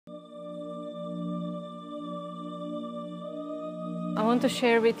I want to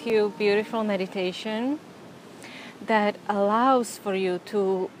share with you a beautiful meditation that allows for you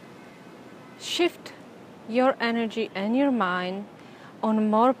to shift your energy and your mind on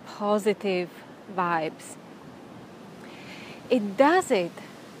more positive vibes. It does it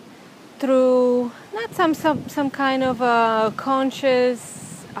through not some kind of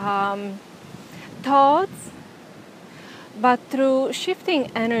conscious thoughts, but through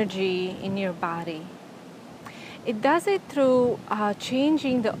shifting energy in your body. It does it through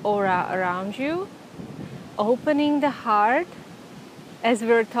changing the aura around you, opening the heart, as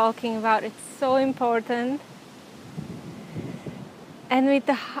we're talking about. It's so important. And with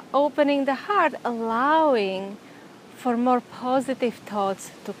the opening the heart, allowing for more positive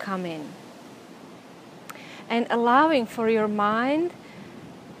thoughts to come in. And allowing for your mind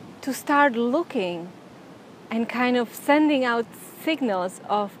to start looking and kind of sending out signals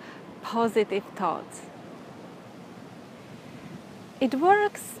of positive thoughts. It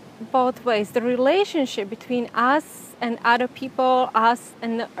works both ways. The relationship between us and other people, us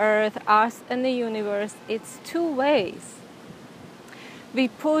and the earth, us and the universe, it's two ways. We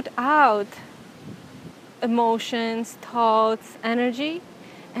put out emotions, thoughts, energy,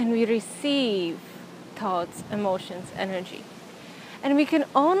 and we receive thoughts, emotions, energy. And we can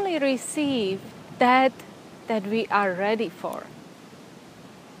only receive that we are ready for.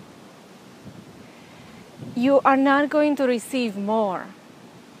 You are not going to receive more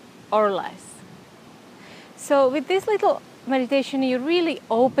or less. So with this little meditation, you really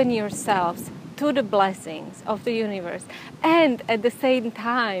open yourselves to the blessings of the universe, and at the same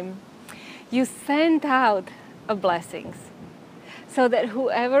time you send out blessings, so that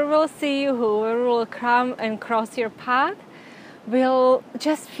whoever will see you, whoever will come and cross your path, will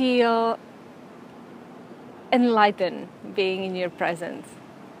just feel enlightened being in your presence.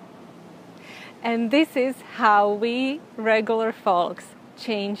 And this is how we regular folks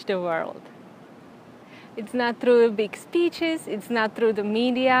change the world. It's not through big speeches, it's not through the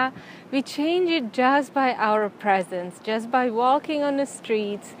media. We change it just by our presence, just by walking on the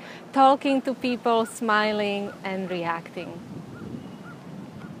streets, talking to people, smiling and reacting.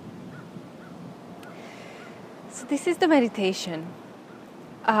 So this is the meditation.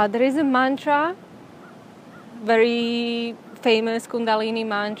 There is a mantra, very famous Kundalini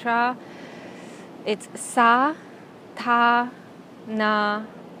mantra. It's Sa, Ta, Na,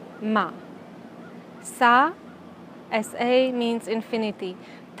 Ma. Sa, S-A, means infinity.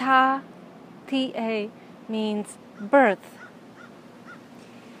 Ta, T-A, means birth.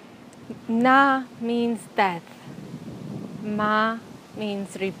 Na means death. Ma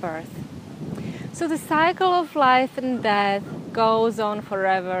means rebirth. So the cycle of life and death goes on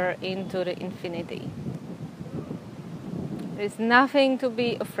forever into the infinity. There is nothing to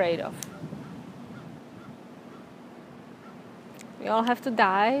be afraid of. We all have to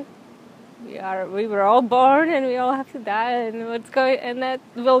die. We were all born, and we all have to die, and that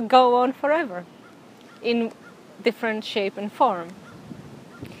will go on forever, in different shape and form.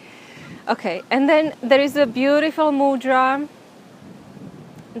 Okay, and then there is a beautiful mudra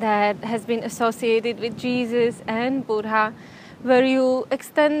that has been associated with Jesus and Buddha, where you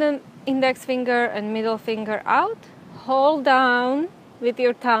extend the index finger and middle finger out, hold down with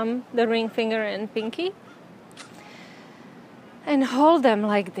your thumb the ring finger and pinky, and hold them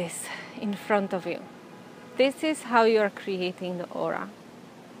like this in front of you. This is how you are creating the aura,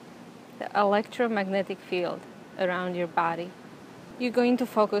 the electromagnetic field around your body. You're going to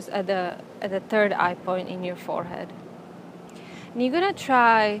focus at the third eye point in your forehead. And you're going to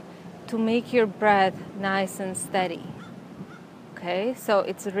try to make your breath nice and steady. Okay, so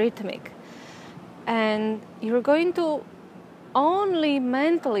it's rhythmic. And you're going to only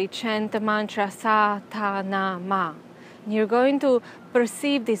mentally chant the mantra Sa, Ta, Na, Ma. You're going to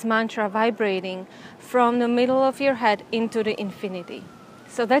perceive this mantra vibrating from the middle of your head into the infinity.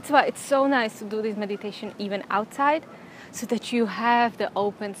 So that's why it's so nice to do this meditation even outside, so that you have the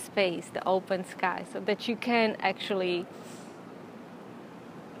open space, the open sky, so that you can actually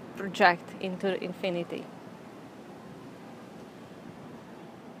project into the infinity.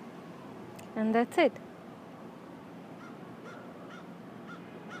 And that's it.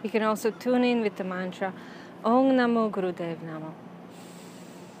 You can also tune in with the mantra Om Namo Gurudev Namo.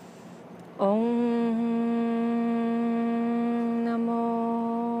 Om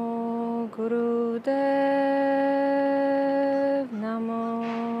Namo Gurudev Namo.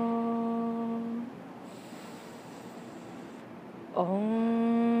 Om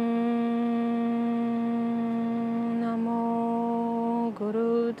Namo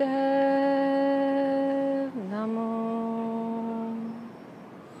Gurudev Namo.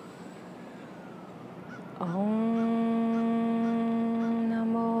 Om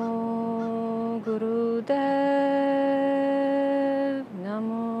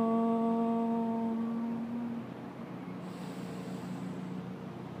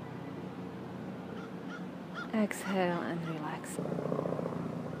Exhale and relax.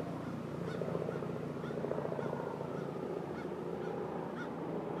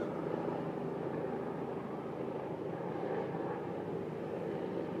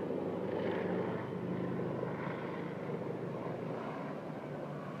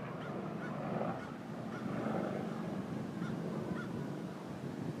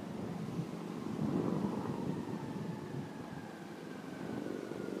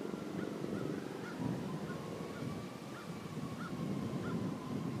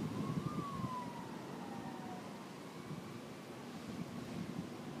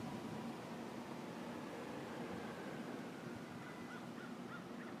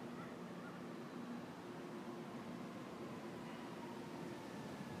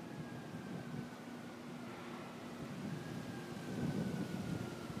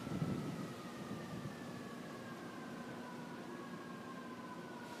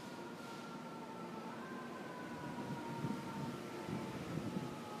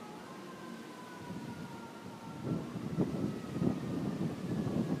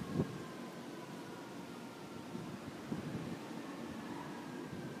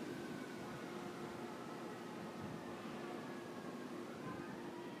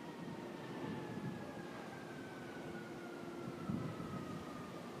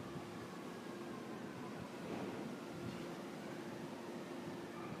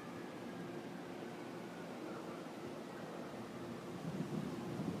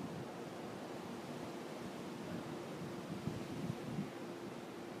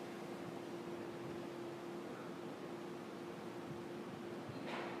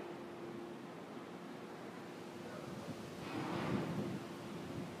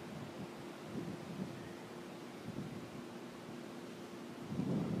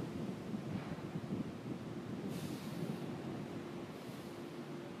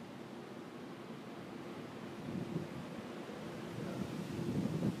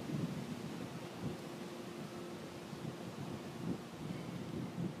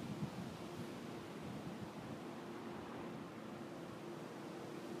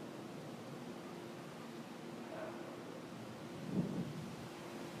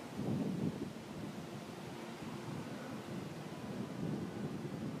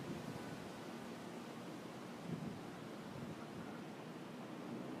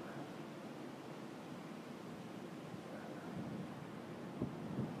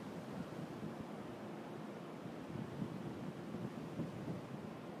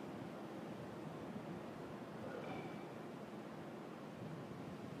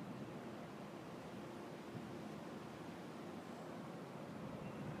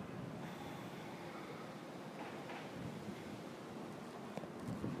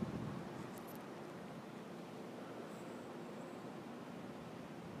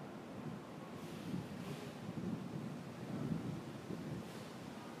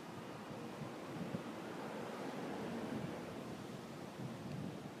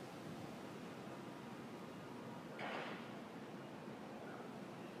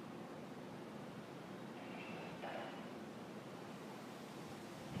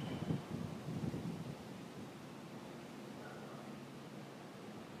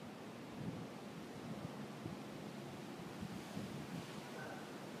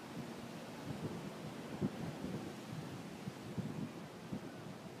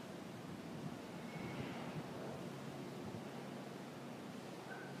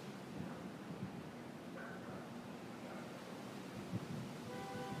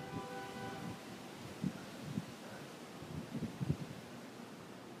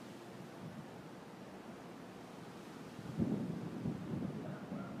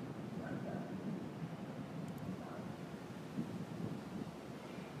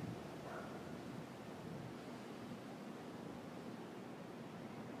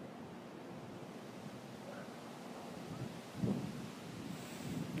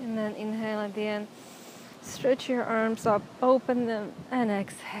 And then inhale at the end. Stretch your arms up, open them, and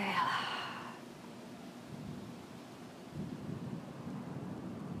exhale.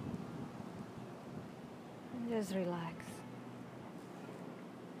 And just relax.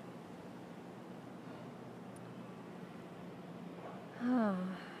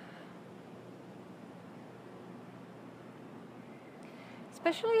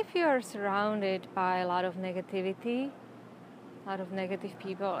 Especially if you are surrounded by a lot of negativity, a lot of negative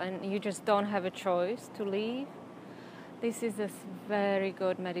people, and you just don't have a choice to leave, this is a very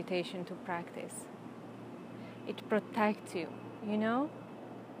good meditation to practice. It protects you, you know?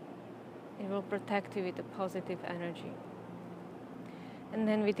 It will protect you with a positive energy. And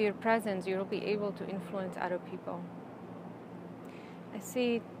then with your presence, you will be able to influence other people. I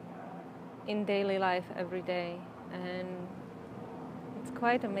see in daily life every day, and it's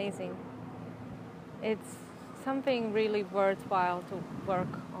quite amazing. It's something really worthwhile to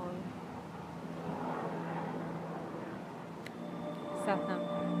work on. Satnam.